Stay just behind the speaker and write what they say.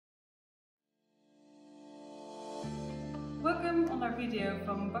on our video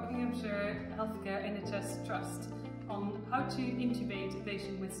from Buckinghamshire Healthcare NHS Trust on how to intubate a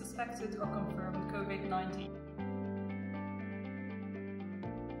patient with suspected or confirmed COVID-19.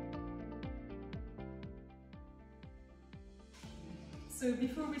 So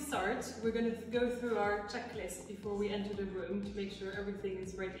before we start, we're going to go through our checklist before we enter the room to make sure everything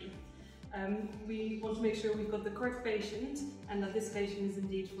is ready. We want to make sure we've got the correct patient and that this patient is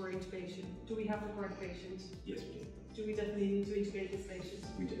indeed for intubation. Do we have the correct patient? Yes, we do. Do we definitely need to intubate this patient?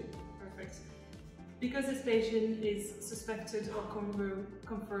 We do. Perfect. Because this patient is suspected or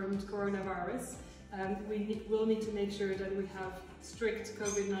confirmed coronavirus, we will need to make sure that we have strict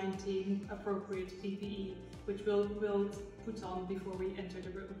COVID-19 appropriate PPE, which we'll put on before we enter the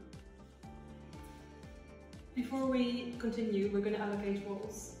room. Before we continue, we're going to allocate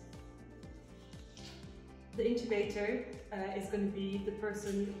roles. The intubator is going to be the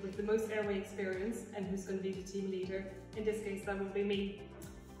person with the most airway experience and who's going to be the team leader. In this case, that will be me.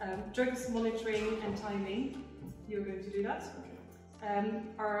 Drugs monitoring and timing, you're going to do that. Okay.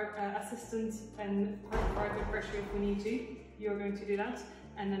 Our assistant and provide the pressure if we need to, you're going to do that.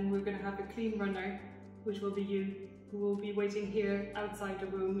 And then we're going to have a clean runner, which will be you, who will be waiting here outside the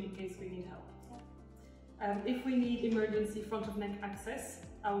room in case we need help. If we need emergency front of neck access,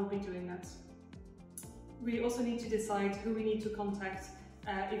 I will be doing that. We also need to decide who we need to contact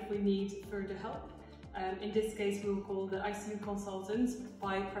if we need further help. In this case, we will call the ICU consultant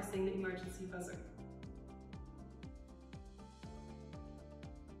by pressing the emergency buzzer.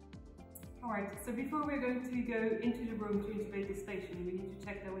 Alright, so before we're going to go into the room to intubate this patient, we need to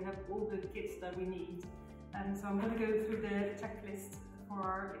check that we have all the kits that we need. So I'm going to go through the checklist for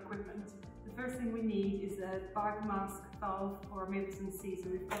our equipment. The first thing we need is a bag mask, valve, or maybe some C. So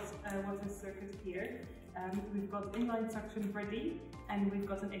we've got a water circuit here. We've got inline suction ready, and we've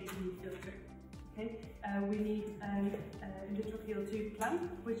got an HME filter. Okay, we need a endotracheal tube clamp,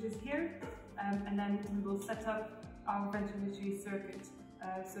 which is here, and then we will set up our ventilatory circuit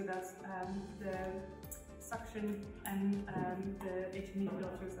so that the suction and the HME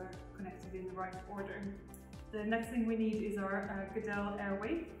filters are connected in the right order. The next thing we need is our Goodell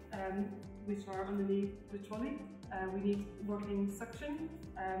airway, which are underneath the trolley. We need working suction,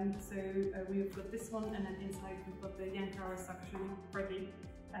 so we've got this one, and then inside we've got the Yankauer suction ready.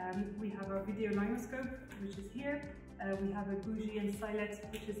 We have our video laryngoscope, which is here. We have a bougie and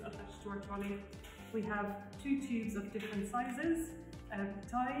stylet, which is attached to our trolley. We have 2 tubes of different sizes,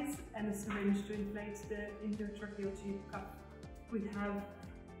 ties, and a syringe to inflate the endotracheal tube cup. We have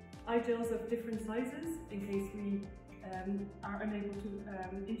eye gels of different sizes in case we are unable to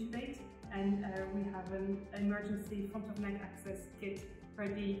intubate, and we have an emergency front of neck access kit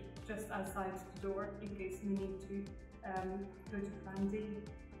ready just outside the door in case we need to go to plan D.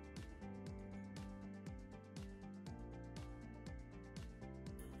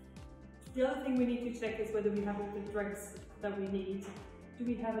 The other thing we need to check is whether we have all the drugs that we need. Do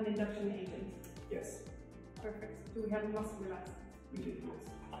we have an induction agent? Yes. Perfect. Do we have a muscle relaxant? We do,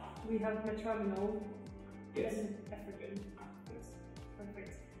 yes. Do we have metronidazole? Yes. And ephedrine? Yes.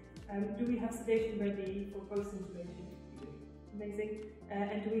 Perfect. Do we have sedation ready for post-intubation? We do. Amazing.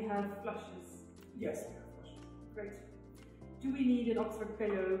 And do we have flushes? Yes, we have flushes. Great. Do we need an Oxford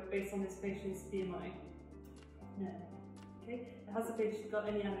pillow based on this patient's BMI? No. Okay. Has the patient got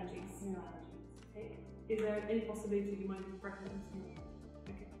any allergies? No allergies. Okay. Is there any possibility you might be pregnant? No.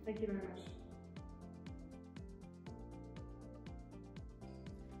 Okay. Thank you very much.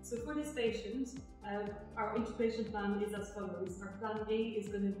 So for this patient, our intubation plan is as follows. Our plan A is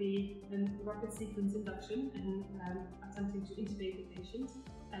going to be a rapid sequence induction and attempting to intubate the patient.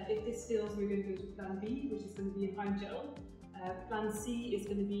 If this fails, we're going to go to plan B, which is going to be an eye gel. Plan C is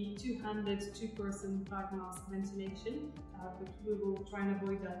going to be two-handed, two-person bag mask ventilation, but we will try and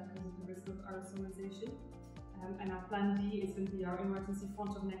avoid that because of the risk of aerosolization. And our plan D is going to be our emergency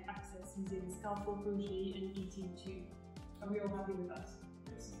front of neck access using scalpel, bougie, and ET tube. Are we all happy with that?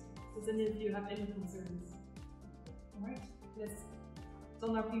 Yes. Does any of you have any concerns? Alright, let's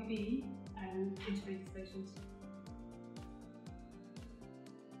don our PPE and intubate this patient.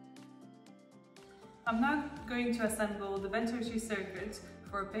 I'm now going to assemble the ventilatory circuit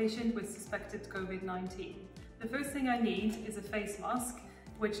for a patient with suspected COVID-19. The first thing I need is a face mask,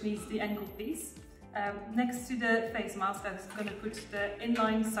 which needs the ankle piece. Next to the face mask, I'm going to put the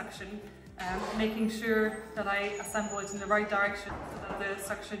inline suction, making sure that I assemble it in the right direction so that the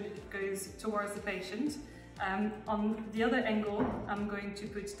suction goes towards the patient. On the other angle, I'm going to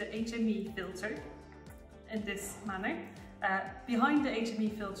put the HME filter in this manner. Behind the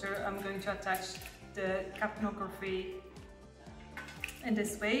HME filter, I'm going to attach the capnography in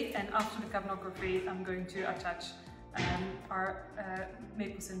this way, and after the capnography I'm going to attach our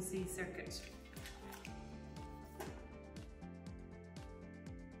Maple C circuit.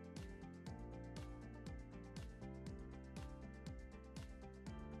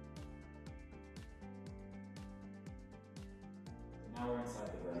 Now we're inside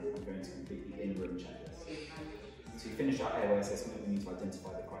the room, I'm going to complete the in-room checklist. To finish our airway assessment, we need to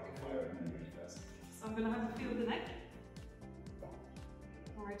identify the cricothyroid membrane first. So I'm going to have a feel of the neck.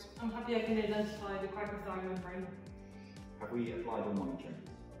 Alright, I'm happy I can identify the cricothyroid membrane. Have we applied all monitoring?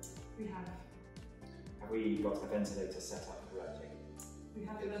 We have. Have we got a ventilator set up correctly? We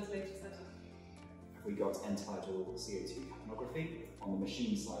have the ventilator set up. Have we got end-tidal CO2 capnography on the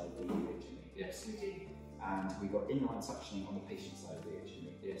machine side of the HME? Yes, we do. And we got inline suctioning on the patient side of the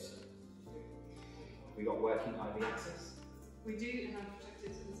HME? Yes. Have we got working IV access? We do, and I've checked it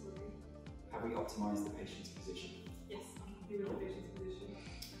and it's working. Have we optimised the patient's position? Yes, I'm happy with the patient's position.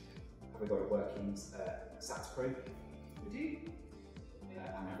 Have we got a working SATS probe? We do.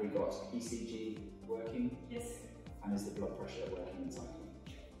 And have we got ECG working? Yes. And is the blood pressure working and cycling?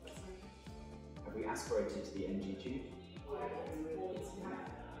 That's right. Have we aspirated to the NG tube? Yes, we have.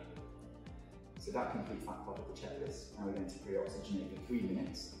 So that completes that part of the checklist. Now we're going to pre-oxygenate for 3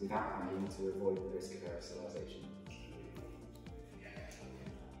 minutes without handling to avoid the risk of aerosolization.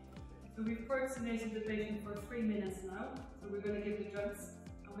 So we've pre-oxygenated the patient for 3 minutes now. So we're going to give the drugs.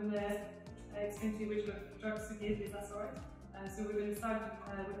 I'm going to explain to you which drugs to give, if that's alright. So we're going to start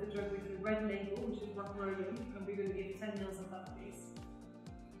with the drug with the red label, which is rocuronium, and we're going to give 10 ml of that, please.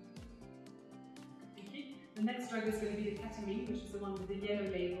 Okay. The next drug is going to be the ketamine, which is the one with the yellow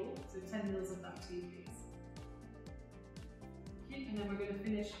label, so 10 ml of that too, please. Okay. And then we're going to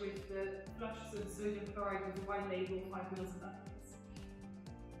finish with the flush, so the sodium chloride with the white label, 5 ml of that, please.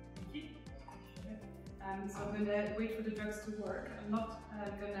 Okay. So I'm going to wait for the drugs to work. I'm not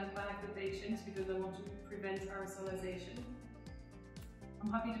going to bag the patient because I want to prevent aerosolization.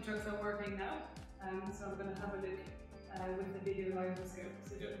 I'm happy the drugs are working now, so I'm going to have a look with the video laryngoscope.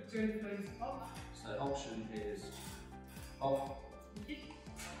 So turn the flames off. So option is off. Okay.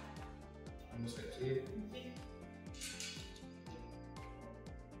 And we'll switch to you. Okay.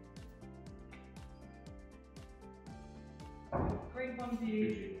 Grade 1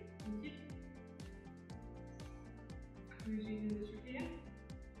 view. Okay. Regime in the trachea.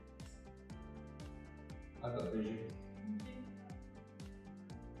 I've got Bougie. Okay.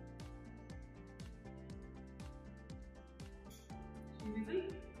 Breathing.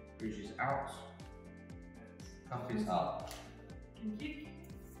 Bougie's out. Cuff is up. Thank you.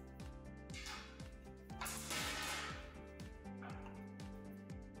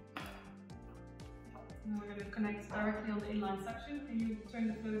 Now we're going to connect directly on the inline suction. Can you turn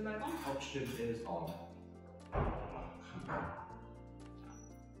the fluid back on? Oxygen is on.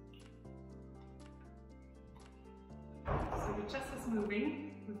 So the chest is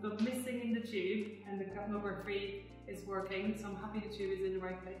moving, we've got missing in the tube, and the capnography is working, so I'm happy the tube is in the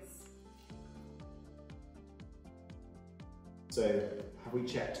right place. So have we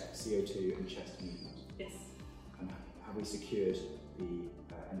checked CO2 and chest movement? Yes, And have we secured the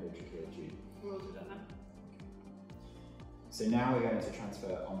endotracheal tube? we're all do that now. So now we're going to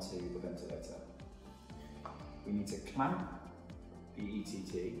transfer onto the ventilator. We need to clamp the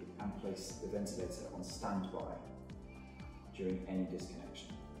ETT and place the ventilator on standby during any disconnection.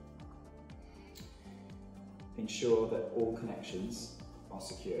 Ensure that all connections are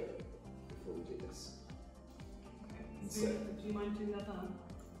secure before we do this. So, do you mind doing that down?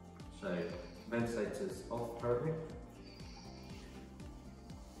 So ventilators off currently.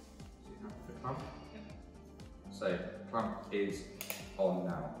 So you have the clamp. Yep. So clamp is on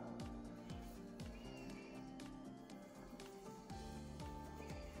now.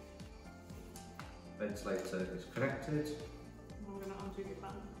 Ventilator is connected. I'm going to undo the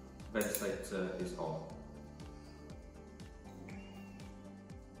button. Ventilator is on.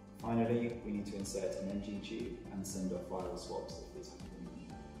 Finally, we need to insert an NG tube and send off viral swabs